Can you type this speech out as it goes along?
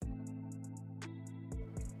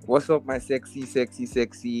What's up, my sexy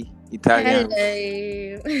Italians?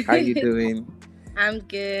 How Hello. you doing? I'm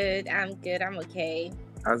good. I'm good. I'm okay.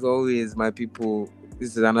 As always, my people,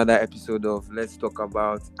 this is another episode of Let's Talk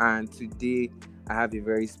About, and today I have a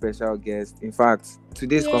very special guest. In fact,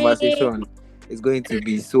 today's Yay. conversation is going to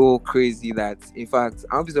be so crazy that, in fact,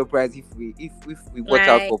 I'll be surprised if we watch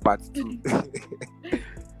out Like, for part two.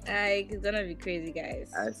 it's gonna be crazy,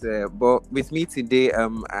 guys. I say, but with me today,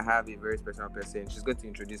 I have a very special person. She's going to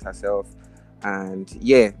introduce herself, and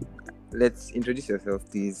yeah, let's introduce yourself,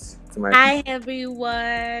 please, to my Hi, people.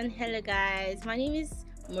 everyone. Hello, guys. My name is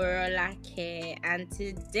Morolake, and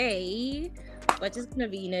today we're just gonna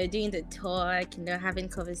be, doing the talk, having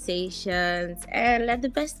conversations, and let the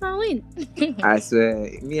best one win. I swear,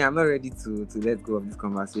 me, I'm not ready to let go of this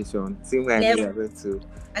conversation. Same way I know Never. you're going to,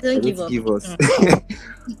 I don't you're going give to up. give us.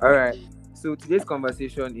 All right. So today's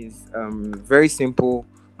conversation is very simple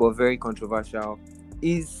but very controversial.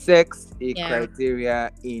 Is sex a Yeah.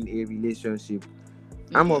 criteria in a relationship?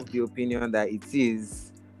 I'm Mm-hmm. of the opinion that it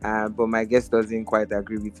is, but my guest doesn't quite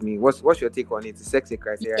agree with me. What's your take on it? Is sex a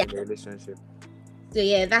criteria Yeah. in a relationship? So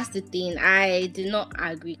yeah, that's the thing. I do not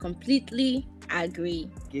agree completely. Agree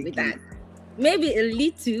with Gigi. that. Maybe a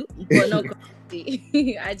little, but not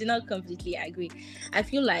completely. I do not completely agree. I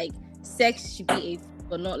feel like sex should be a,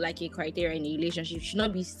 but not like a criteria in a relationship. It should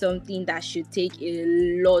not be something that should take a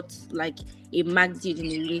lot, like a magnitude in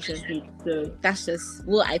a relationship. So that's just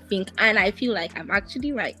what I think, and I feel like I'm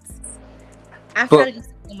actually right. After But listening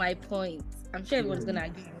to my point, I'm sure everyone's hmm, gonna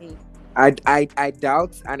agree with me. I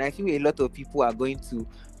doubt, and I feel a lot of people are going to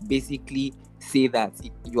basically say that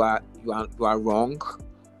you are wrong.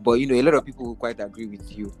 But a lot of people will quite agree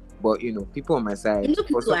with you. But people on my I side, know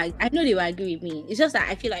for people. some, I know they will agree with me. It's just that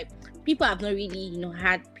I feel like people have not really,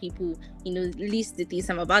 had people, list the things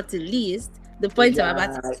I'm about to list. The oh points I'm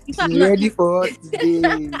about yeah, to. People have she's not. ready for us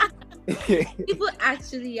today. People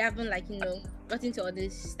actually haven't gotten to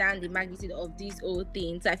understand the magnitude of these old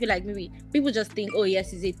things. I feel like maybe people just think, oh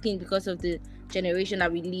yes, it's a thing because of the generation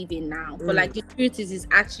that we live in now. But like Mm. the truth is,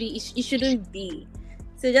 actually it shouldn't be.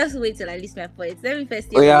 So just wait till I list my points. Let me first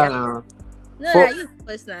Oh hear yeah, you. now No, for no, you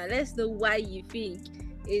first now. Let's know why you think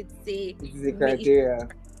it's a this is a it's criteria.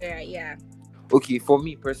 yeah. Okay, for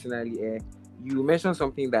me personally, you mentioned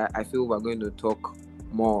something that I feel we're going to talk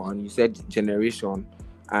more on. You said generation,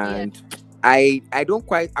 Yeah. and I won't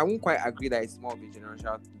quite agree that it's more of a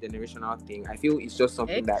generational thing. I feel it's just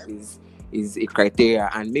Okay. something that is a criteria,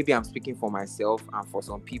 and maybe I'm speaking for myself and for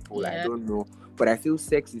some people. I Yeah. don't know, but I feel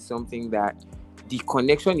sex is something that the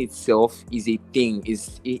connection itself is a thing.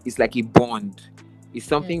 It's like a bond. It's Mm.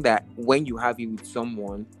 something that when you have it with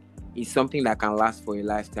someone is something that can last for a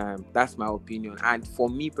lifetime. That's my opinion. And for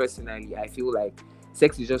me personally, I feel like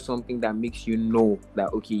sex is just something that makes you know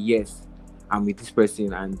that okay, yes, I'm with this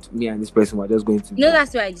person, and me and this person were just going to No, be.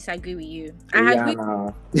 that's why I disagree with you. Oh I yeah, agree.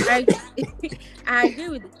 nah. I I agree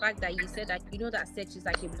with the fact that you said that that sex is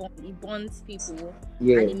like a bond. It bonds people, and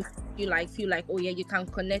Yeah. it makes you like feel like, oh yeah, you can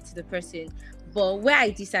connect to the person. But where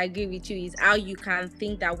I disagree with you is how you can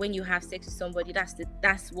think that when you have sex with somebody,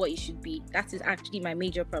 that's what it should be. That is actually my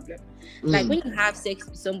major problem. Like Mm. when you have sex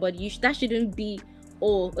with somebody, that shouldn't be,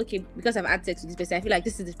 oh okay, because I've had sex with this person, I feel like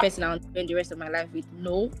this is the person I'll spend the rest of my life with.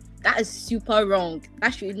 No, that is super wrong.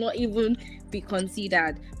 That should not even be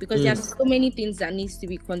considered, because there are Mm. so many things that needs to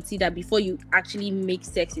be considered before you actually make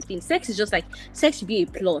sex a thing. Sex is just like, sex should be a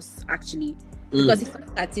plus actually, because if Mm. you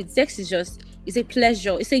look at it, sex is just, it's a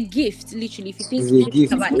pleasure, it's a gift. Literally, if you think It's a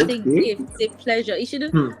gift. about it, it's a Okay. gift, it's a pleasure. It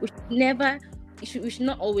shouldn't, Hmm. we should never, we should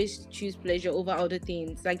not always choose pleasure over other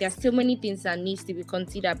things. Like there's so many things that needs to be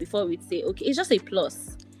considered before we say okay, it's just a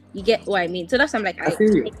plus. You get what I mean? So that's, I'm like, I I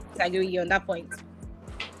feel you. agree with you on that point.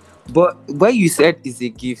 But when you said is a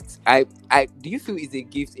gift, I do you feel is a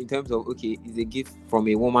gift in terms of okay, is a gift from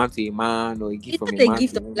a woman to a man or a gift It's from just a a man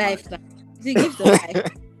gift to a of woman? life now. It's a gift of life.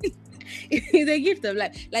 It's a gift of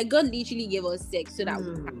life. Like God literally gave us sex so that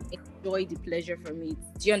we Hmm. can enjoy the pleasure from it.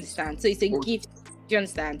 Do you understand? So it's a Okay. gift. Do you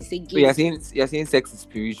understand? It's a So you're gift. saying you're saying sex is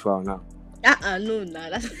spiritual now. No, no,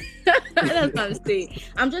 that's that's what I'm saying.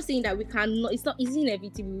 I'm just saying that we cannot. It's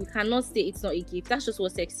inevitable. We cannot say it's not a gift. That's just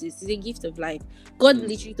what sex is. It's a gift of life. God Mm.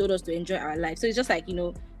 literally told us to enjoy our life. So it's just like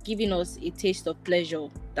giving us a taste of pleasure.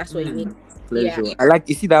 That's what it means. Mm. Yeah, Pleasure. I like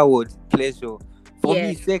you see that word pleasure. For yeah.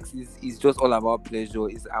 me, sex is just all about pleasure.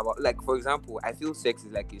 It's about like for example, I feel sex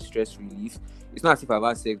is like a stress relief. It's not as if I've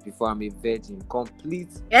had sex before. I'm a virgin, complete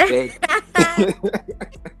virgin,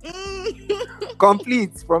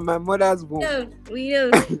 complete from my mother's womb. No, we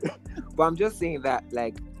know. But I'm just saying that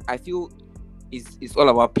like I feel it's all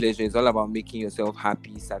about pleasure. It's all about making yourself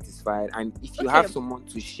happy, satisfied, and if you Okay. have someone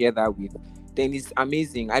to share that with, then it's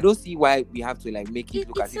amazing. I don't see why we have to like make it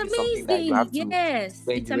look as It's if it's something that you amazing. have to Yes,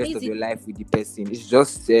 spend it's the rest of your amazing. life with the person. It's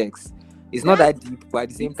just sex. It's not That that deep, but at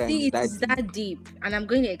the same time, see, it's it that is deep. that deep, and I'm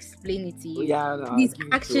going to explain it to Oh, you. yeah, no, It's give it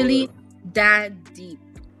to actually us. that deep.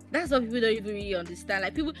 That's what people don't even really understand.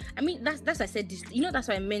 Like people, I mean, that's why I said this. You know, that's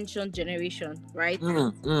why I mentioned generation, right?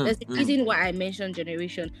 There's a reason why I mentioned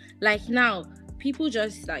generation. Like now, people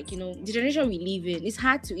just like the generation we live in. It's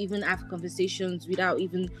hard to even have conversations without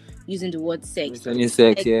even using the word sex. Mentioning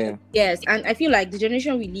sex, Like, yeah. yes, and I feel like the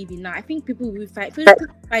generation we live in now, I think people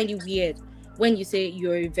find it weird when you say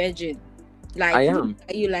you're a virgin. I Like people am.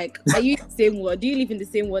 are you like, are you in the same world? Do you live in the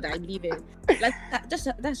same world I live in? Like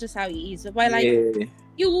that's just how it is. But like Yeah.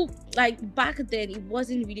 you like back then it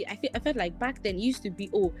wasn't really I felt like back then it used to be,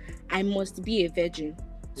 oh, I must be a virgin.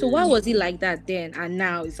 So why was it like that then? And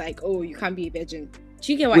now it's like, oh, you can't be a virgin.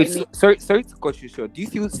 Do you get what I Wait, mean? sorry to cut you short. Do you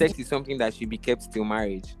feel sex is something that should be kept till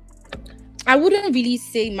marriage? I wouldn't really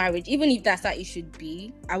say marriage, even if that's how it should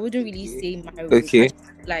be. I wouldn't really say marriage. Okay.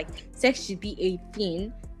 Like sex should be a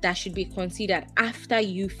thing that should be considered after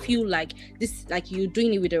you feel like this, like you're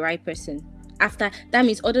doing it with the right person. After that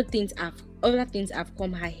means other things have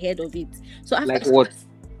come ahead of it. So after, Like what?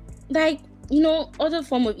 like other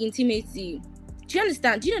form of intimacy. Do you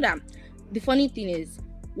understand? Do you know that the funny thing is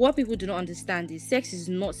what people do not understand is sex is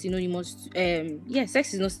not synonymous to,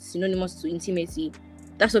 sex is not synonymous to intimacy.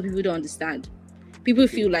 That's what people don't understand. People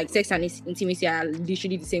feel like sex and intimacy are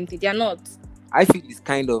literally the same thing. They are not. I feel it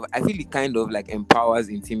kind of like empowers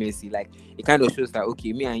intimacy. Like it kind of shows that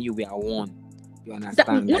okay, me and you we are one. You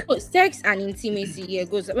understand? No, sex and intimacy, yeah,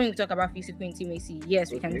 goes when we talk about physical intimacy,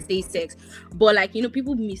 yes, we can say sex. But like,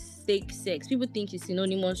 people mistake sex. People think it's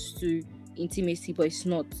synonymous to intimacy, but it's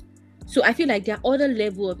not. So I feel like there are other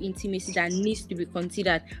level of intimacy that needs to be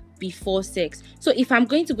considered before sex. So if I'm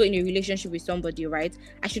going to go in a relationship with somebody, right,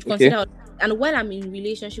 I should consider, and while I'm in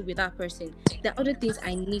relationship with that person, there are other things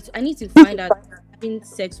I need to find out having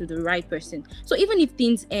sex with the right person. So even if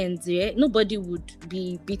things end there, nobody would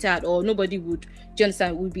be bitter or nobody would, do you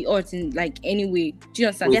understand, would be hurt in like any way. Do you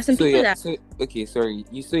understand? There's some people that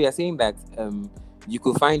you're saying that you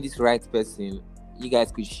could find this right person, you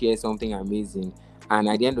guys could share something amazing, and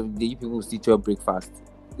at the end of the day, you people will still chop breakfast.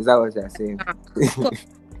 Is that what you're saying?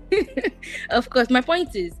 Of course. My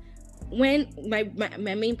point is, when my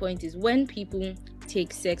main point is when people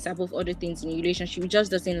take sex above other things in a relationship, it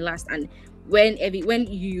just doesn't last. And when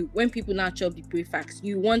people now chop the breakfast,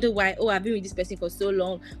 you wonder why, oh, I've been with this person for so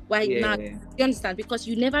long, why now? You understand? Because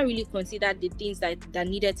you never really considered the things that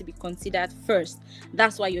needed to be considered first.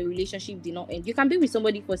 That's why your relationship did not end. You can be with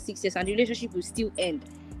somebody for 6 years and the relationship will still end.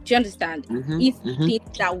 Do you understand? If the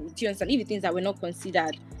things that were not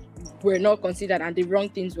considered and the wrong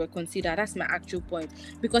things were considered, that's my actual point.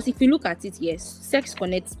 Because if you look at it, yes, sex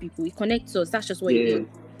connects people, it connects us, that's just what it is.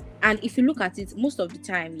 And if you look at it, most of the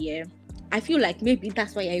time, I feel like maybe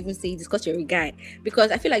that's why I even say this because you're a guy. Because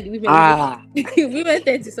I feel like the women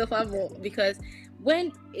tend to suffer more, because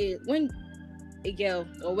when a girl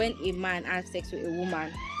or when a man has sex with a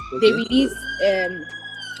woman, they release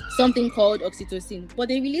something called oxytocin, but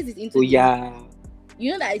they release it into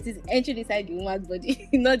you know that it is entering inside the woman's body,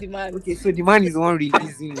 not the man. Okay, so the man is the one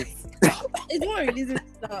releasing it. It's more releasing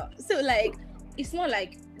stuff. So like, it's not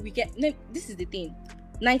like we get. No, this is the thing.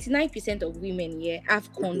 99% of women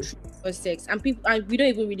have control over sex, and we don't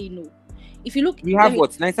even really know. If you look, we have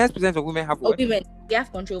what 99% of women have what? Women, they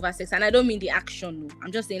have control over sex, and I don't mean the action. No,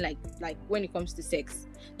 I'm just saying like when it comes to sex.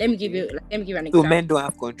 Let me give you an example. So men don't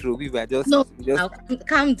have control. We were just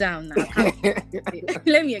calm down now.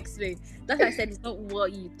 Let me explain. That's why I said it's not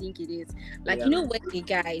what you think it is. Like when a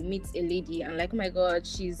guy meets a lady and like, oh my god,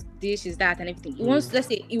 she's this, she's that, and everything. He wants, let's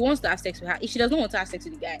say, he wants to have sex with her. If she doesn't want to have sex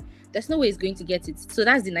with the guy, there's no way he's going to get it. So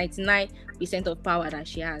that's the 99% of power that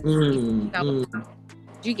she has. Do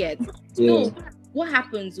you get? Yeah. So what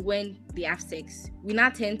happens when they have sex? We now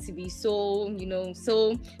tend to be so,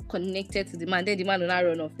 so connected to the man. Then the man will not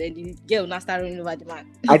run off. Then the girl will not start running over the man.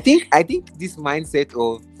 I think this mindset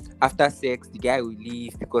of after sex the guy will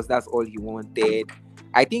leave because that's all he wanted.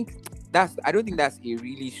 I don't think that's a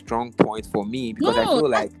really strong point for me, because I feel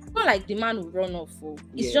like it's not like the man will run off.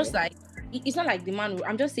 It's just like it's not like the man will.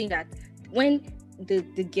 I'm just saying that when the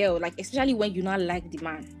girl, like especially when you not like the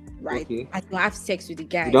man, right? Okay. And you have sex with the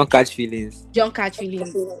guy, you don't catch feelings. You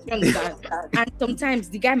understand? And sometimes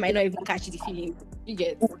the guy might not even catch the feeling. You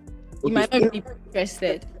get? He might not be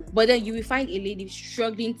interested. But then you will find a lady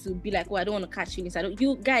struggling to be like, oh, I don't want to catch feelings.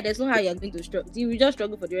 There's no how you're going to struggle. You will just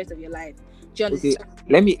struggle for the rest of your life. Do you understand?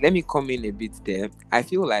 Okay. Let me come in a bit there. I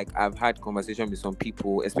feel like I've had conversation with some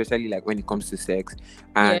people, especially like when it comes to sex.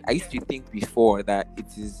 And I used to think before that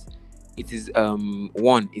it is it is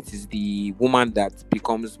one, it is the woman that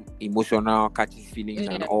becomes emotional, catches feelings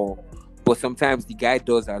and Yeah. all. But sometimes the guy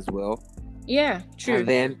does as well. Yeah, And true.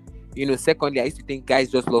 then, secondly, I used to think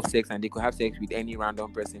guys just love sex and they could have sex with any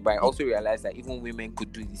random person. But I also realized that even women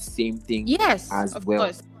could do the same thing Yes, as of well.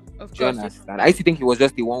 course. Of Do you course. understand? I used to think it was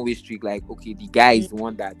just the one-way street, like, okay, the guy is the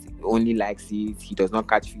one that only likes it, he does not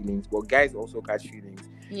catch feelings. But guys also catch feelings.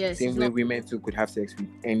 Yes, it's Same way not. women too could have sex with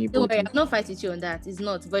Don't worry, anybody. I'm not fighting you on that. It's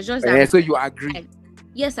not. But just that So you agree? like,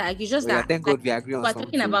 yes, I agree. Just Oh yeah, that thank like God we agree if on we're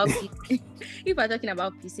talking something. about if we're talking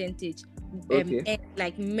about percentage, Okay.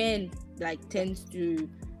 men like tend to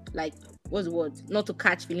like what's the word? Not to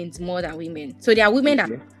catch feelings more than women. So there are women that,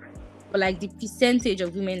 Okay. but like the percentage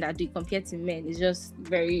of women that do it compared to men is just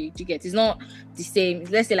very, do you get? It's not the same.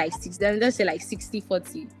 Let's say like 6, then let's say like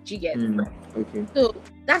 60-40. Do you get? Okay. So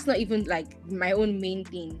that's not even like my own main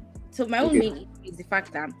thing. So my own Okay. main is the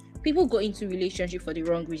fact that people go into relationship for the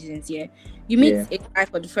wrong reasons. Yeah, you meet Yeah. a guy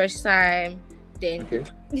for the first time, then Okay.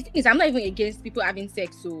 the thing is, I'm not even against people having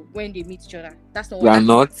sex. So when they meet each other, that's not You what are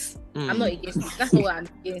not. I'm not against it. That's not what I'm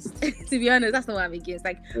against. To be honest, that's not what I'm against.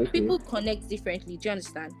 Like Okay. people connect differently. Do you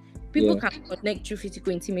understand? People Yeah. can connect through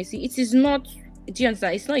physical intimacy. It is not. Do you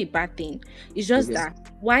understand? It's not a bad thing. It's just Okay. that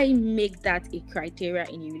why make that a criteria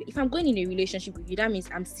in a if I'm going in a relationship with you, that means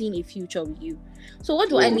I'm seeing a future with you. So what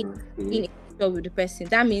do I mean in a future with the person?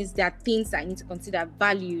 That means there are things I need to consider,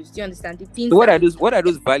 values. Do you understand? The things So what that are those? What are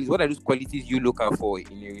those values? What are those qualities you look out for in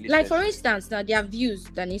a relationship? like for instance, now there are views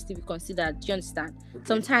that needs to be considered. Do you understand? Okay.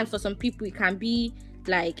 Sometimes for some people it can be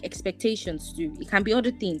like expectations too. It can be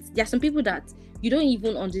other things. There are some people that you don't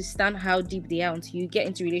even understand how deep they are until you get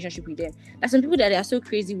into relationship with them. There are some people that they are so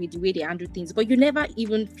crazy with the way they handle things, but you never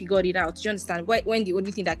even figured it out. Do you understand? When the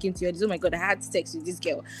only thing that came to your head is, oh my god, I had sex with this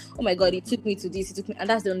girl. Oh my god, it took me to this, it took me, and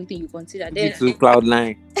that's the only thing you consider. Then To cloud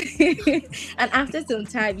nine. and after some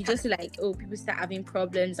time you just like, oh, people start having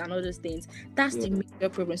problems and all those things. That's the major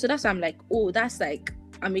problem. So that's why I'm like, oh, that's like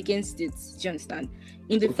I'm against it. Do you understand?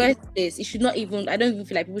 In the first place, it should not even, I don't even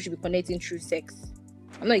feel like people should be connecting through sex.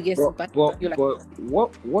 I'm not against it, but you're like, But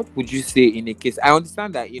what would you say in a case? I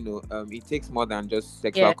understand that it takes more than just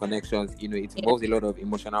sexual Yeah. connections. It involves a lot of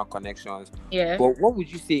emotional connections. yeah, But what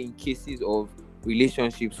would you say in cases of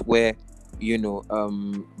relationships where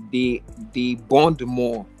they bond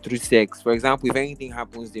more through sex? For example, if anything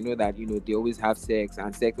happens, they know that they always have sex,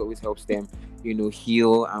 and sex always helps them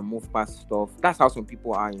heal and move past stuff. That's how some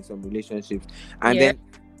people are in some relationships. And Yeah. then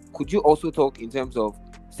could you also talk in terms of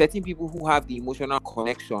certain people who have the emotional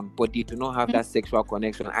connection but they do not have that sexual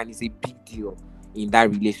connection, and it's a big deal in that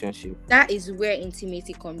relationship? That is where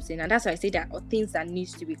intimacy comes in, and that's why I say that are things that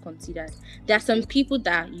needs to be considered. There are some people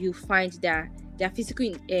that you find that their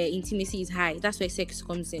physical intimacy is high. That's where sex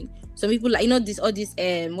comes in. Some people like this all this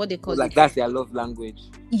what they call Like it. that's their love language.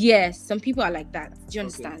 Yes, some people are like that. Do you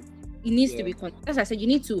understand? It needs to be as I said, you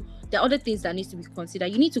need to, there are other things that needs to be considered.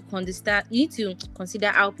 You need to consider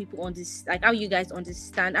how people understand, like how you guys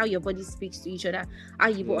understand, how your body speaks to each other, how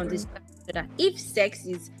you understand each other. If sex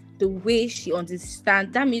is the way she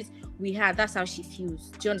understands, that means that's how she feels.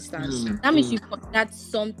 Do you understand? That means you considered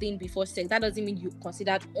something before sex. That doesn't mean you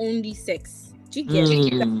considered only sex. Do you get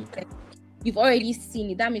it? You've already seen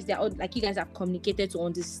it. That means they're all like, you guys have communicated to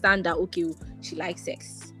understand that, okay, she likes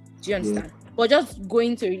sex. Do you understand? But just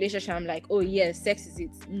going to a relationship, I'm like, oh yes, sex is it.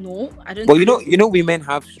 No, I don't. But women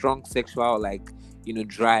have strong sexual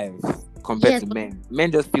drive compared to men.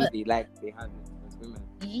 Men just feel they have it as women.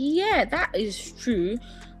 Yeah, that is true.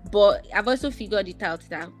 But I've also figured it out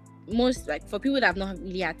that most, like, for people that have not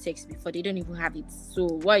really had sex before, they don't even have it. So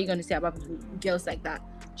what are you going to say about girls like that?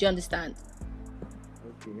 Do you understand?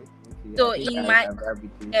 Okay. So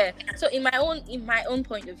in my own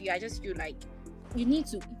point of view, I just feel like you need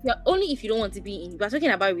to, if you don't want to be in, we're talking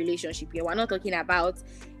about relationship here. We're not talking about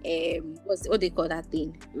what they call that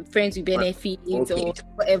thing, friends with benefits or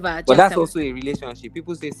whatever. But that's also a relationship.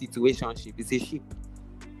 People say situationship. It's a ship.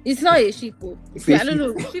 It's not a ship. I don't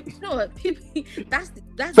know. People, that's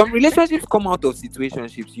some relationships come out of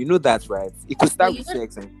situationships. You know that, right? It could start with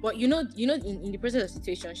sex. But in the process of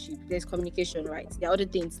situationship, there's communication, right? There are other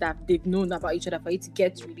things that they've known about each other for you to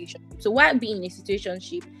get to relationship. So why be in a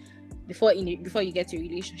situationship before you get to a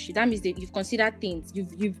relationship? That means that you've considered things.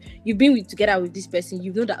 You've been together with this person.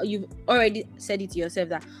 You know that you've already said it to yourself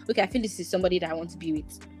that, okay, I feel this is somebody that I want to be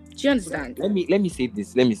with. Do you understand? Let me say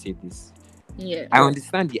this. Yeah. I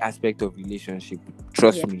understand the aspect of relationship.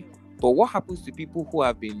 Trust me. But what happens to people who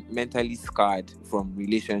have been mentally scarred from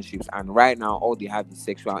relationships and right now all they have is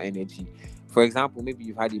sexual energy? For example, maybe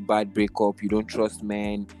you've had a bad breakup, you don't trust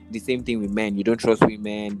men. The same thing with men, you don't trust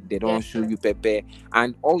women, they don't show you pepper,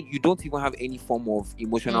 and all you don't even have any form of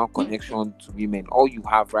emotional connection to women. All you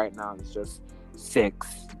have right now is just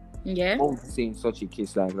sex. Yeah. What would you say in such a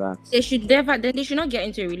case like that? They should not get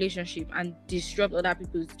into a relationship and disrupt other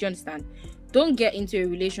people's. Do you understand? Don't get into a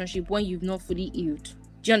relationship when you've not fully healed.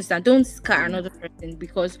 Do you understand? Don't scar another person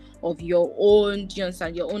because of your own, do you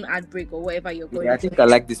understand, your own heartbreak or whatever you're going I through. think I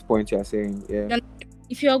like this point you're saying. Yeah.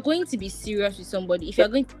 If you're going to be serious with somebody, if you're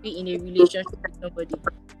going to be in a relationship with somebody,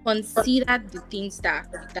 consider the things that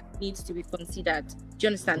needs to be considered. Do you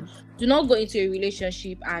understand? Do not go into a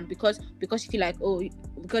relationship and because you feel like, oh,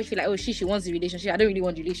 she wants the relationship. I don't really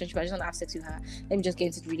want the relationship. I just want to have sex with her. Let me just get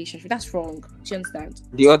into the relationship. That's wrong. Do you understand?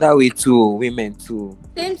 The other way too, women too.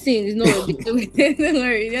 Same thing. No, don't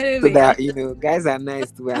worry. So that guys are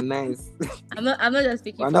nice. We are nice. I'm not just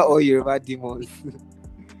speaking. We're not all Yoruba demons.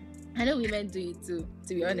 I know women do it too,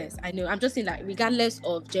 to be honest. I know. I'm just saying that regardless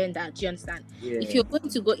of gender, do you understand? Yeah. If you're going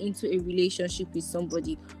to go into a relationship with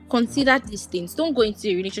somebody, consider these things. Don't go into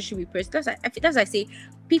a relationship with person. That's why I say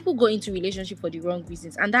people go into relationship for the wrong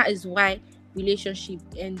reasons, and that is why relationship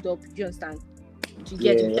end up. Do you understand?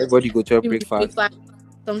 Everybody go to breakfast.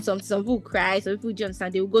 Some people cry. Some people, do you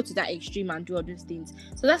understand? They will go to that extreme and do all those things.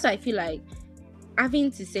 So that's why I feel like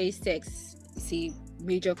having to say sex is a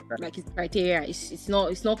major it's criteria. It's not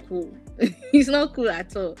cool. It's not cool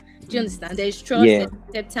at all. Do you understand? There's trust,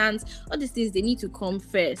 acceptance, all these things, they need to come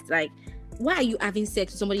first. Like, why are you having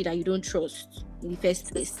sex with somebody that you don't trust in the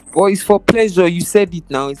first place? Well, it's for pleasure. You said it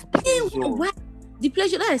now. It's pleasure. Why? The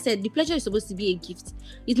pleasure, like I said, the pleasure is supposed to be a gift.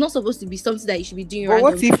 It's not supposed to be something that you should be doing. But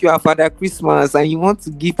what if you are Father Christmas and you want to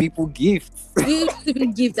give people gifts?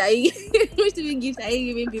 Gifts are you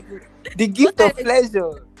giving people? The gift of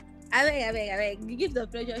pleasure. I beg. The gift of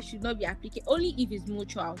pleasure should not be applied only if it's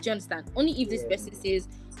mutual. Do you understand? Only if this person says,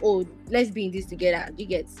 "Oh, let's be in this together." You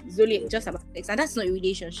get? It's only just about sex, and that's not a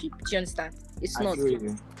relationship. Do you understand? It's not.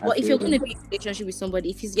 But if you're going to be in a relationship with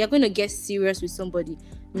somebody, if you're going to get serious with somebody,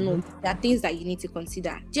 no, there are things that you need to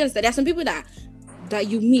consider. Do you understand? There are some people that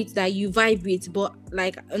you meet, that you vibe with, but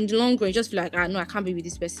like in the long run, you just feel like, no, I can't be with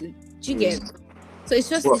this person. Do you get? So it's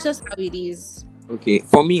just how it is. Okay,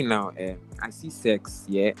 for me now, I see sex.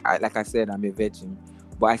 Yeah, like I said, I'm a virgin,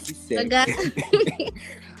 but I see sex.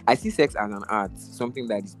 I see sex as an art, something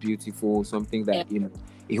that is beautiful, something that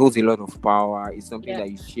it holds a lot of power. It's something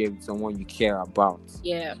that you share with someone you care about.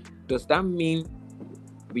 Yeah. Does that mean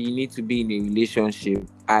we need to be in a relationship?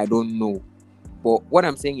 I don't know, but what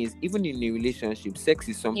I'm saying is, even in a relationship, sex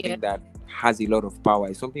is something that has a lot of power.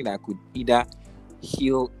 It's something that could either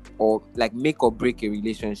heal or like make or break a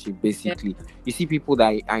relationship. Basically, you see people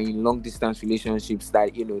that are in long distance relationships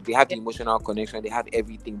that they have the emotional connection, they have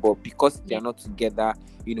everything, but because they're not together,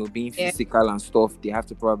 being physical and stuff, they have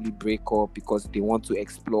to probably break up because they want to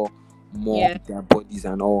explore more of their bodies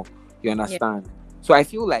and all. You understand? So I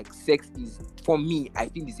feel like sex is, for me, I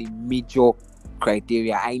think it's a major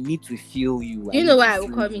criteria. I need to feel you. You know why I will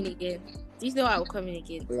come in again? This is why I will come in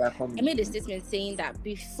again. I made a statement saying that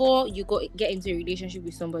before you get into a relationship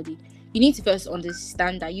with somebody, you need to first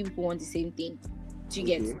understand that you people want the same thing. Do you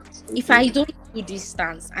get? If I don't do this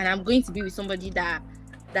stance and I'm going to be with somebody that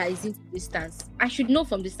is into this stance, I should know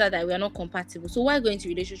from the start that we are not compatible. So why go into a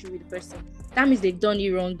relationship with the person? That means they've done it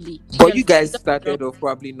wrongly. But you guys started off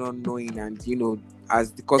probably not knowing, and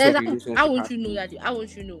as the cause of the relationship. How won't you know that? How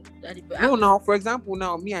won't you know that? No, now, for example,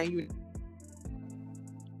 now me and you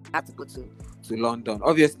have to go to London.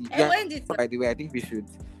 Obviously, by the way, I think we should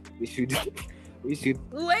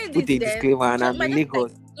put a disclaimer, and I'm in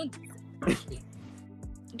Lagos.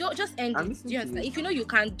 Don't just end it. Do you understand? If you know you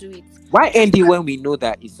can't do it, why end it when we know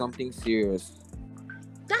that it's something serious?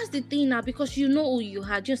 That's the thing now, because you know who you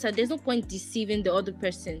are. Just there's no point deceiving the other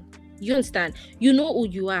person. You understand? You know who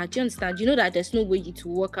you are. Do you understand? You know that there's no way you to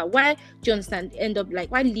work out. Why, do you understand? End up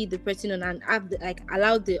why lead the person on and have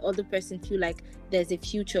allow the other person feel like there's a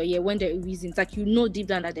future here when there are reasons. Like, deep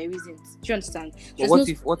down that there are reasons. Do you understand? But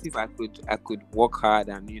what if I could work hard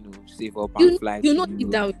and save up and fly? You know deep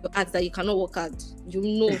down with your heart that you cannot work hard. You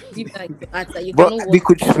know deep down with your heart that you cannot work. But we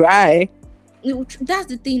could try. That's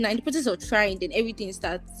the thing. Now, in the process of trying, then everything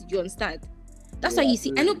starts. You understand? That's why you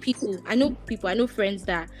see. I know friends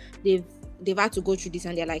that they've had to go through this,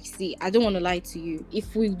 and they're like, see, I don't want to lie to you.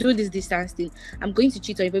 If we do this distance thing, I'm going to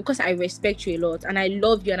cheat on you because I respect you a lot and I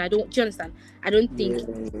love you, and do you understand? I don't think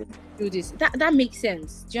do this. That makes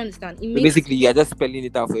sense. Do you understand? Basically, you're just spelling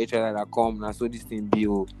it out for each other that come now. So this thing be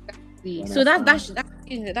so that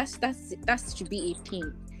should be a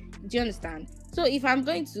thing. Do you understand? So if I'm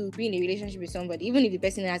going to be in a relationship with somebody, even if the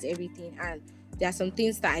person has everything and there are some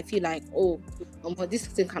things that I feel like, but this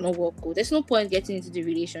thing cannot work. Oh, there's no point getting into the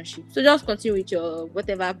relationship. So just continue with your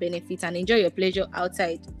whatever benefits and enjoy your pleasure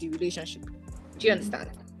outside the relationship. Do you understand?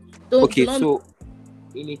 Do Okay, not. so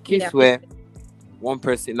in a case Yeah. where one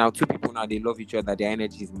person, now two people now, they love each other, their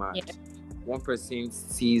energy is matched. Yeah. One person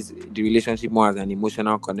sees the relationship more as an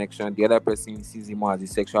emotional connection, the other person sees it more as a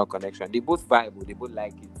sexual connection. They both viable, they both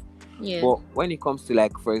like it. Yeah. But when it comes to,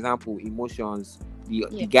 like, for example, emotions, the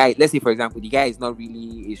Yeah. guy, let's say for example, the guy is not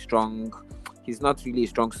really he's not really a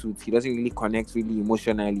strong suit. He doesn't really connect really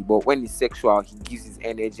emotionally. But when it's sexual, he gives his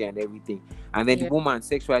energy and everything. And then the Yeah. woman,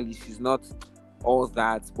 sexually, she's not all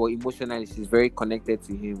that, but emotionally she's very connected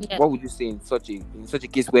to him. Yeah. What would you say in such a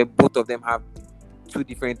case where both of them have two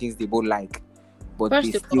different things they both like, but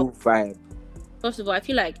they still vibe? First of all, I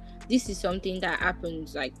feel like this is something that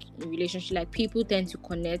happens like in relationship. Like people tend to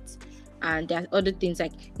connect, and there are other things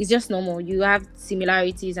like it's just normal. You have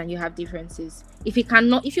similarities and you have differences. If you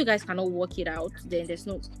guys cannot work it out, then there's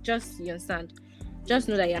no, just, you understand. Just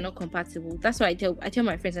know that you're not compatible. That's why I tell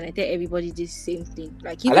my friends and I tell everybody this same thing.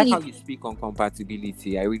 Like even I like how you speak on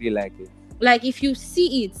compatibility. I really like it. Like if you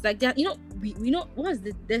see it like that, we know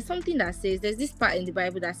there's something that says, there's this part in the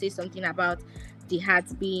Bible that says something about the heart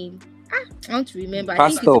being, I want to remember.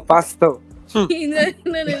 Pastor. No.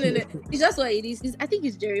 It's just what it is. I think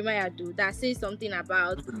it's Jeremiah that says something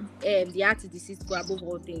about the heart is deceitful above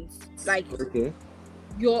all things. Like, okay,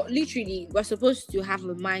 we're supposed to have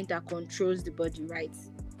a mind that controls the body, right?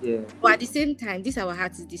 Yeah. But at the same time, our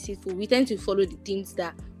heart is deceitful. We tend to follow the things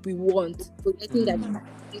that we want, forgetting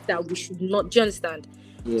that we should not. Do you understand?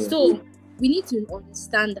 Yeah. So we need to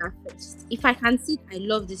understand that first. If I can see I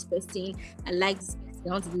love this person, I like this person, I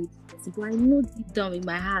want to be with this person, but I know deep down in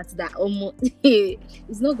my heart that almost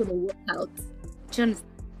it's not going to work out. Do you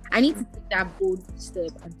understand? I need to take that bold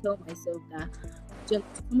step and tell myself that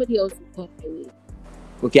somebody else will come my way.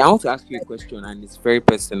 Okay, I want to ask you a question, and it's very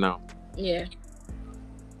personal. Yeah.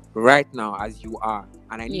 Right now, as you are,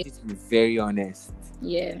 and I need you to be very honest.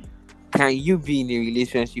 Yeah. Can you be in a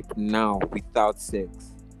relationship now without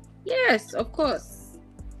sex? Yes, of course.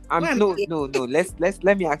 No.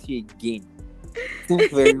 Let me ask you again.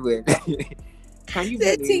 Think very well. Can you be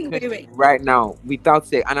in a relationship right now without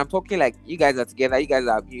sex? And I'm talking like you guys are together, you guys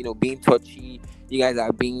are being touchy, you guys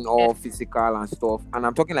are being all physical and stuff. And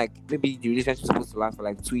I'm talking like maybe the relationship is supposed to last for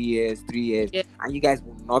like 2 years, 3 years, and you guys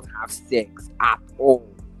will not have sex at all.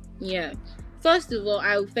 Yeah. First of all,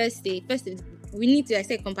 I will first say we need to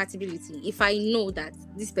accept compatibility. If I know that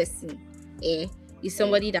this person is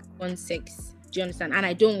somebody that wants sex, do you understand? And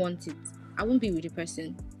I don't want it, I won't be with the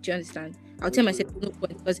person. Do you understand? I'll tell myself no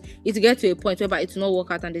point, because it will get to a point whereby it will not work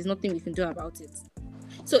out and there's nothing we can do about it.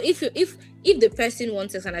 So if the person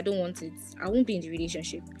wants sex and I don't want it, I won't be in the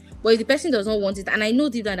relationship. But if the person does not want it and I know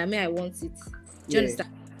deep down that I want it, do you understand?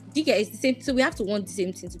 It's the same. So we have to want the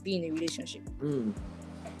same thing to be in a relationship.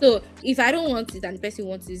 So if I don't want it and the person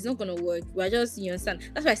wants it, it's not gonna work. We're just, you understand?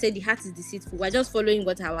 That's why I said the heart is deceitful. We're just following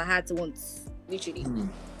what our heart wants, literally.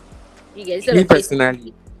 You get it? Me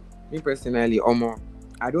personally, Omo,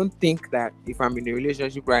 I don't think that if I'm in a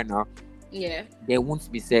relationship right now, there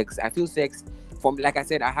won't be sex. I feel sex from, like I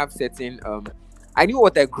said, I have certain I knew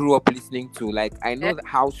what I grew up listening to. Like I know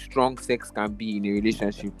how strong sex can be in a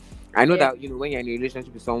relationship. I know that when you're in a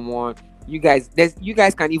relationship with someone, you guys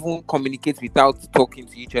can even communicate without talking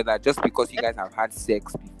to each other just because you guys have had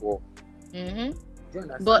sex before.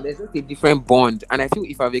 But there's just a different bond, and I feel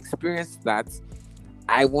if I've experienced that,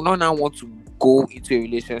 I will not now want to go into a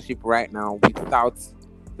relationship right now without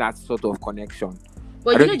that sort of connection.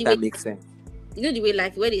 But I don't think that makes sense. You know the way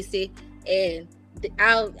life, where they say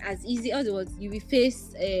as easy as it was, you will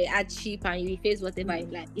face hardship and you will face whatever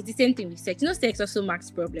in life. It's the same thing with sex. Sex also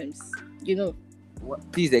marks problems.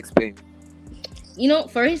 What? Please explain.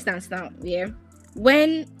 For instance, now,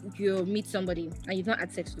 when you meet somebody and you've not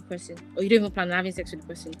had sex with the person, or you don't even plan on having sex with the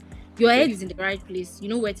person, your head is in the right place. You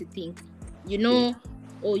know where to think.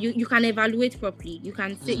 Or you can evaluate properly. You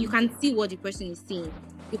can say, you can see what the person is seeing.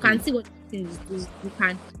 You can see what the person is doing. You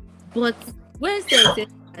can. But when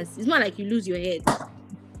sex, it's not like you lose your head.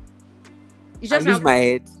 It's just lose my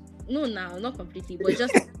head. No, not completely, but it's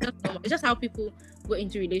just how people go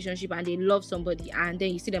into relationship and they love somebody and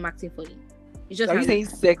then you see them acting funny. It's just. Are you saying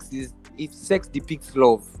if sex depicts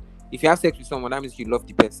love? If you have sex with someone, that means you love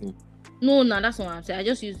the person. No, that's what I'm saying. I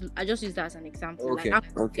just use that as an example. Okay.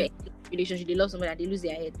 Like relationship, they love somebody and they lose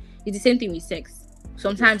their head. It's the same thing with sex.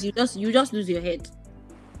 Sometimes you just lose your head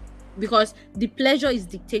because the pleasure is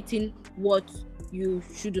dictating what you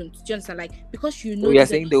shouldn't. Do you understand? Like, because you So know you're this.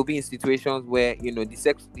 saying there will be in situations where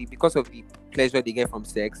because of the pleasure they get from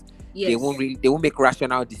sex, Yes. they won't make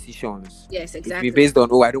rational decisions. Yes, It will be exactly. based on,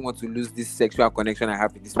 oh, I don't want to lose this sexual connection I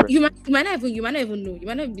have with this person. You might not even know. You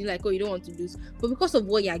might not be like, oh, you don't want to lose, but because of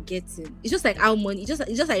what you're getting, it's just like how money. It's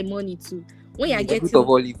just like money too. When you're The root getting, of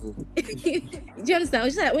all evil. do you understand?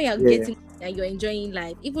 It's just like when you're Yeah. getting and you're enjoying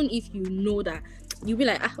life, even if you know that, you'll be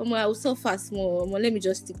like, I will so fast more. Let me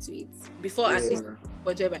just stick to it before at least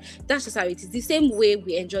enjoy. That's just how it is. The same way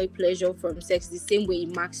we enjoy pleasure from sex, the same way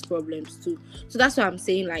it marks problems too. So that's what I'm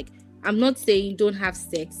saying. Like, I'm not saying don't have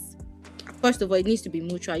sex. First of all, it needs to be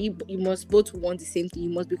mutual. You must both want the same thing. You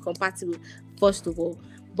must be compatible, first of all.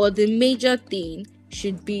 But the major thing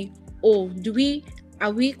should be, oh,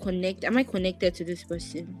 are we connected? Am I connected to this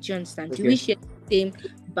person? Do you understand? Do we share the same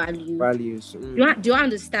values? Do you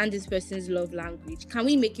understand this person's love language? Can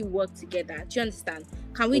we make it work together? Do you understand?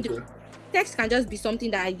 Can we do sex? Can just be something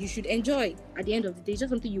that you should enjoy at the end of the day, just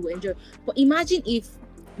something you will enjoy. But imagine if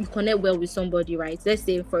you connect well with somebody, right? Let's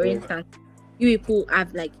say, for instance, you people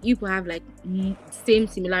have like same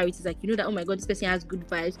similarities. Like, you know that, oh my god, this person has good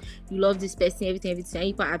vibes. You love this person, everything. And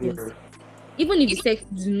you people having even if the sex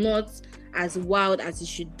is not as wild as it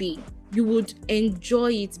should be, you would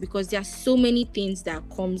enjoy it because there are so many things that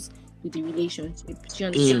comes with the relationship.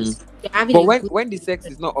 But when the sex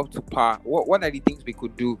is not up to par, what are the things we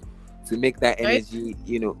could do to make that energy?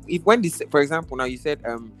 If when this, for example, now you said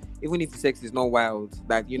even if the sex is not wild,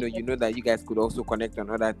 that you know that you guys could also connect on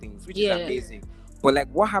other things, which is amazing. But like,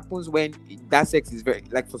 what happens when that sex is very,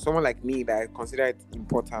 like, for someone like me that I consider it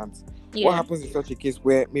important? What happens in such a case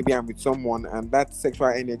where maybe I'm with someone and that sexual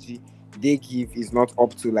energy they give is not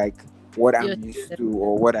up to like what I'm used to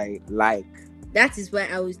or what I like? That's why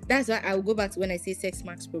I will go back to when I say sex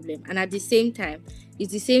marks problem. And at the same time,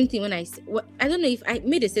 it's the same thing when I don't know if I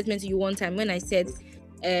made a statement to you one time when I said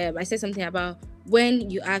something about when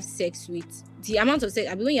you have sex with the amount of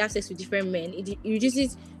sex. I mean, when you have sex with different men, it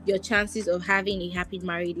reduces your chances of having a happy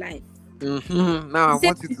married life. Now I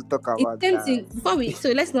want you to talk about that.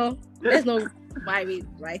 Before let's not marry,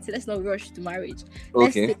 right? So let's not rush to marriage.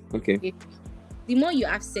 Okay. The more you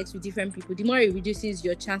have sex with different people, the more it reduces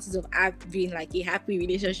your chances of having like a happy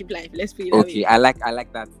relationship life. Let's put it that way. I like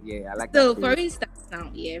that. Yeah, I like that. So for instance,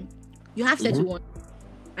 now, you have sex with one,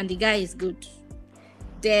 and the guy is good.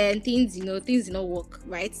 Then things do not work,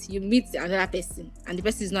 right? You meet another person, and the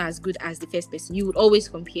person is not as good as the first person. You would always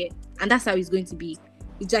compare, and that's how it's going to be.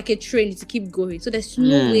 It's like a train to keep going. So there's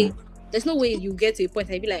no way you get to a point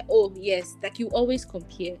and you be like, oh yes, like you always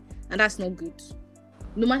compare, and that's not good.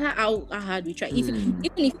 No matter how hard we try, even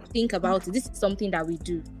if you think about it, this is something that we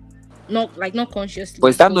do, not consciously. But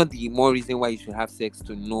is that not the more reason why you should have sex,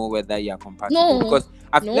 to know whether you are compatible? Because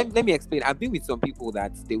let me explain. I've been with some people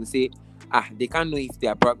that they will say, they can't know if they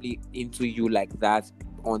are probably into you like that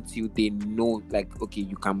until they know, like, okay,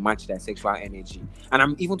 you can match their sexual energy. And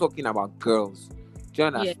I'm even talking about girls. Do you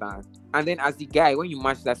understand? And then as the guy, when you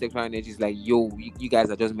match that sexual energy, it's like, yo, you guys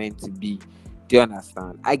are just meant to be. Do you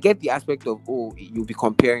understand? I get the aspect of, oh, you'll be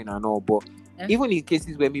comparing and all, but even in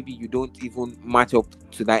cases where maybe you don't even match up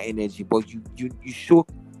to that energy, but you show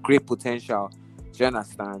great potential. Do you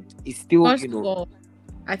understand? It's still, I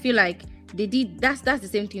feel like they did. That's the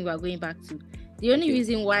same thing we are going back to. The only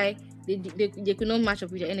reason why they could not match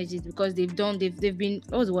up with their energies because they've been,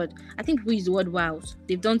 what was the word? I think we use the word wild.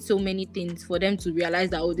 They've done so many things for them to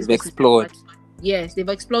realize that, oh, this they've explored. Yes, they've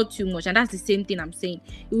explored too much, and that's the same thing I'm saying.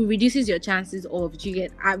 It reduces your chances of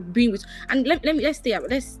being with. And let's put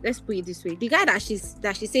it this way: the guy that she's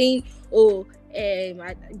saying, oh,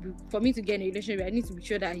 for me to get in a relationship, I need to be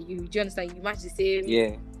sure that you understand, you match the same.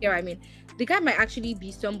 Yeah. You know what I mean? The guy might actually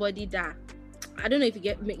be somebody that, I don't know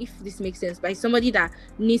if this makes sense, but somebody that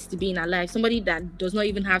needs to be in her life, somebody that does not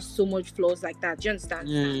even have so much flaws like that. Do you understand?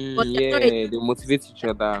 But they motivate each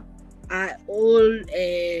other. Our whole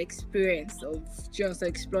experience of just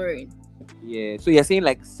exploring. Yeah. So you're saying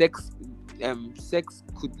like sex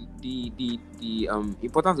could the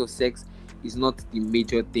importance of sex is not the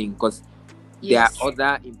major thing, because there are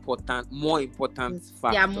other more important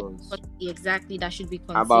factors. Exactly, that should be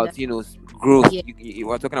considered. About growth. You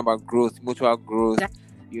were talking about growth, mutual growth.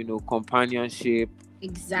 Exactly. Companionship.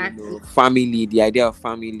 Exactly. Family, the idea of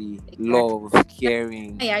family, love,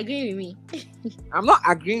 caring. Hey, agree with me. I'm not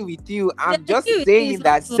agreeing with you. I'm just saying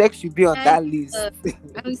that sex should be on that list.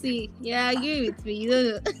 I'm saying, I agree with me. You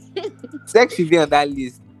know. Sex should be on that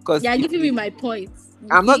list. You're giving me my points.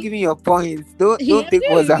 I'm not giving your points. Don't take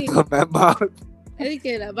words out of my mouth.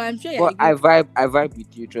 Okay, but I'm sure you But agree. I vibe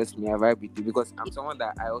with you. Trust me, I vibe with you because I'm someone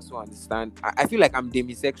that I also understand. I feel like I'm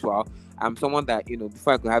demisexual. I'm someone that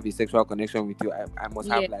before I could have a sexual connection with you, I must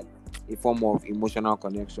Yeah, have like a form of emotional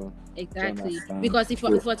connection. Do you exactly. understand? Because if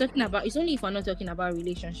So we're talking about, it's only if we're not talking about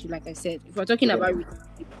relationship, like I said, if we're talking yeah. about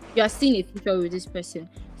you are seeing a future with this person.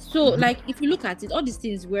 So, Mhm. like, if you look at it, all these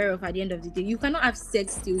things wear off at the end of the day. You cannot have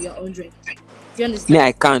sex till you're 100. Do you Me, understand?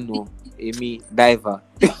 I can know. Me diver.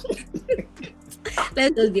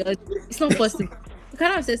 Let's just be honest. It's not possible. You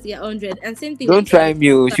cannot have sex till you're 100. And same thing Don't with try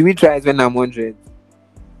me. Oh. Should we try it when I'm 100?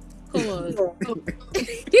 come on.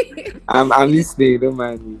 I'm It's listening. Don't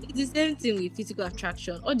mind me. it's the same thing with physical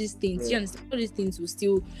attraction. All these things, Yeah. you understand? All these things will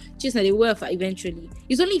still just like the welfare eventually.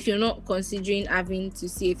 It's only if you're not considering having to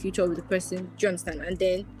see a future with the person, do you understand? And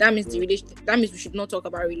then that means Yeah. that means we should not talk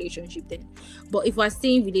about relationship then. But if we're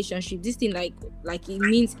saying relationship, this thing like it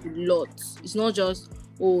means a lot. It's not just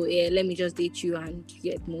oh yeah, let me just date you and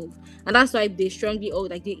get move. And that's why they strongly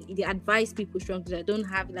they advise people strongly that don't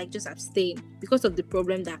have like just abstain because of the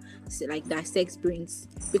problem that that sex brings.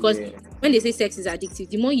 Because Yeah. when they say sex is addictive,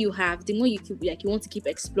 the more you have, the more you keep like you want to keep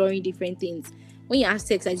exploring different things. When you have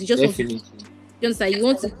sex, like you just want to, Definitely. you understand, you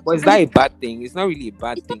want to. But is And that a bad thing? It's not really a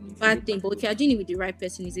bad it's not thing a if you bad look thing, at but if it. you are doing it with the right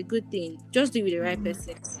person, it's a good thing. Just do it with the right Mm.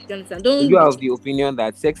 person. You understand? So Don't you be. are of the opinion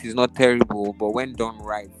that sex is not terrible, but when done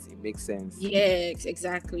right, it makes sense. Yes,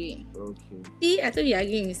 exactly. Okay. See, I thought you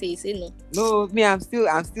agree with me. Say no. No, me, I'm still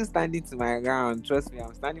standing to my ground. Trust me,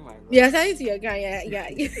 I'm standing my You ground. are saying to your guy, yeah.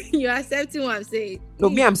 You are accepting what I'm saying. No,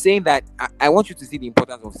 me, I'm saying that I want you to see the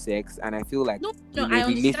importance of sex, and I feel like No, in a I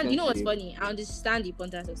understand. You know what's relationship, funny? I understand the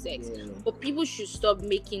importance of sex, yeah. but people should stop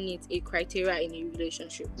making it a criteria in a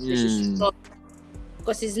relationship. They should Mm. stop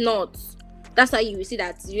because it's not. That's why you will see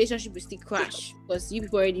that the relationship will still crash because you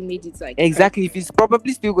people already made it like a criteria. Exactly. If it's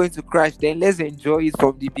probably still going to crash, then let's enjoy it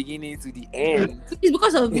from the beginning to the end. It's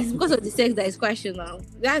because of the sex that is crashing now.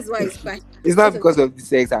 That's why it's crashing. It's not Because of because of the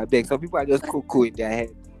sex, I beg. Some people are just cool in their head.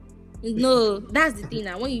 no, that's the thing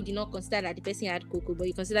now. When you did not consider that the person had cocoa, but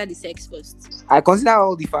you consider the sex first. I consider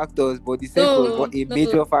all the factors, but the sex was No, what a no,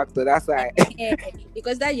 major factor. That's why. eh,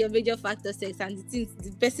 because that's your major factor sex and the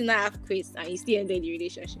person not have craze and you still ended the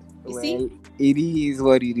relationship. You see? Well, it is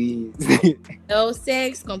what it is. No,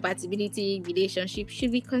 sex, compatibility, relationship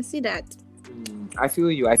should be considered. I feel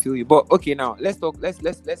you. I feel you. But okay, now let's talk. Let's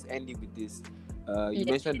end it with this. You Yeah,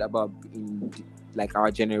 mentioned about like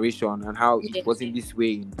our generation and how yeah, it wasn't this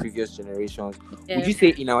way in previous generations. Would yeah. you say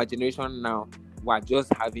in our generation now we're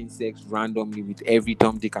just having sex randomly with every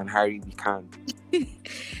Tom, Dick, and Harry we can?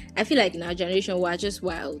 I feel like in our generation we're just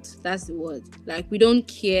wild. That's the word. Like we don't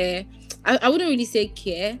care. I wouldn't really say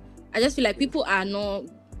care. I just feel like people are not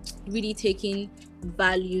really taking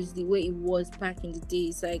values the way it was back in the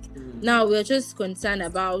days. Like now we're just concerned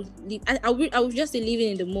about I would just say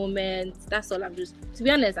living in the moment. That's all I'm just to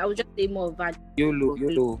be honest, I would just say more value.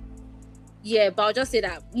 YOLO. Yeah, but I'll just say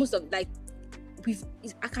that most of like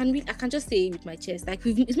I can just say it with my chest. Like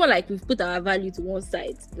it's more like we've put our value to one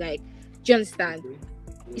side. Like, do you understand? Okay.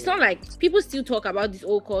 It's not like people still talk about this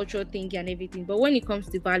old cultural thing and everything, but when it comes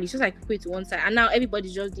to value, it's just like put it to one side. And now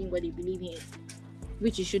everybody's just doing what they believe in,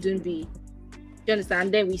 which it shouldn't be. Do you understand?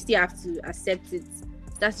 And then we still have to accept it.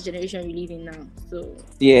 That's the generation we live in now. So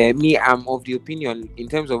Yeah, me, I'm of the opinion in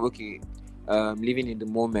terms of living in the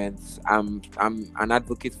moment. I'm an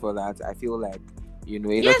advocate for that. I feel like a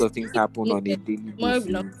lot yes, of things happen on a daily more basis,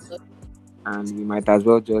 belongs to us. and we might as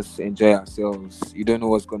well just enjoy ourselves. You don't know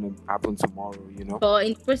what's gonna happen tomorrow. But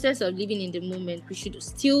in the process of living in the moment, we should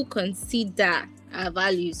still consider our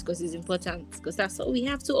values because it's important. Because that's all we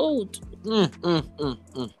have to hold. With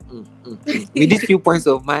these few points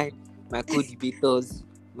of mine, my co-debaters,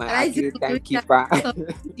 my And I do accurate timekeeper.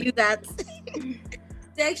 do that.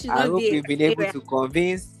 Sex should I not hope be we've been able a to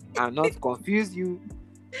convince and not confuse you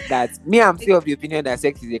that me, I'm still of the opinion that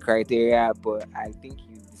sex is a criteria, but I think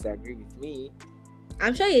you disagree with me.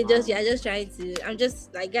 I'm sure you're just trying to. I'm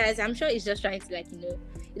just like guys. I'm sure he's just trying to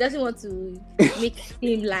he doesn't want to make it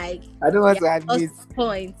seem like I don't want to admit.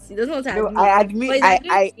 points. He doesn't want to No, admit. I But admit. he's I,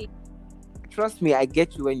 agreeing I with me. trust me. I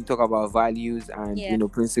get you when you talk about values and Yeah.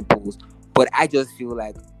 principles, but I just feel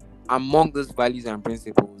like among those values and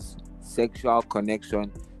principles, sexual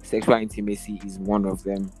connection, sexual intimacy is one of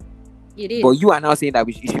them. It is. But you are now saying that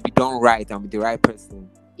it should be done right and with the right person.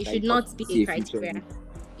 It That should you not can be see a a future criteria. in.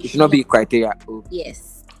 It should not be a criteria. Oh,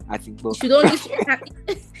 Yes. I think It both. should only.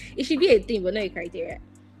 It should be a thing, but not a criteria.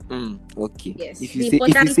 Okay. Yes. If The you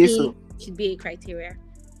important say thing so. should be a criteria.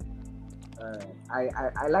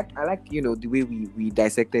 I like the way we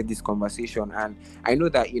dissected this conversation, and I know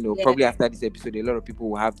that Yeah, probably after this episode a lot of people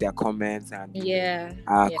will have their comments and yeah,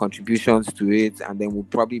 yeah, contributions to it, and then we'll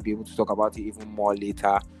probably be able to talk about it even more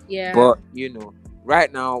later. yeah, But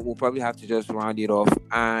right now we'll probably have to just round it off,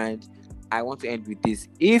 and I want to end with this.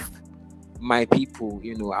 If my people,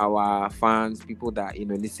 our fans, people that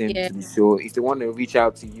listen yeah. to the show, if they want to reach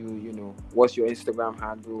out to you, what's your Instagram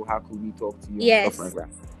handle? How could we talk to you and stuff like Yes.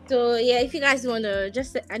 that? So yeah, if you guys wanna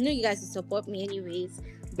just, I know you guys will support me anyways,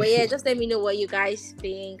 but yeah, just let me know what you guys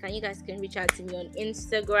think, and you guys can reach out to me on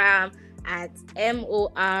Instagram at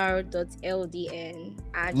mor.ldn,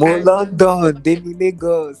 More and London, Demi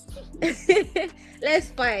Lagos. let's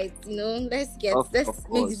fight. Of Let's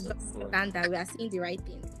make this course, of course. stand that we are saying the right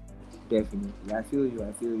thing. Definitely. I feel you.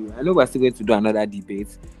 I feel you. I know we're still going to do another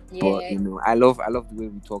debate, but Yeah, I love the way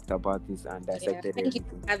we talked about this and yeah. dissected Thank you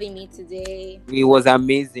everything. for having me today. It was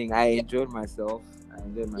amazing. I enjoyed myself. I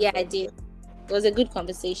enjoyed Yeah, I myself. did. It was a good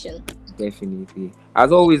conversation. Definitely.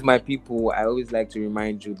 As always, my people, I always like to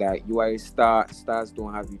remind you that you are a star. Stars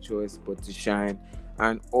don't have a choice but to shine.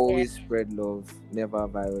 And Yeah. always spread love, never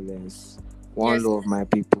violence. One Just love, my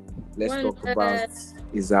people. Let's one. talk about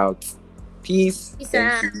is out. Peace. Peace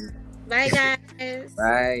Thank out. you. Bye, guys.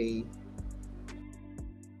 Bye.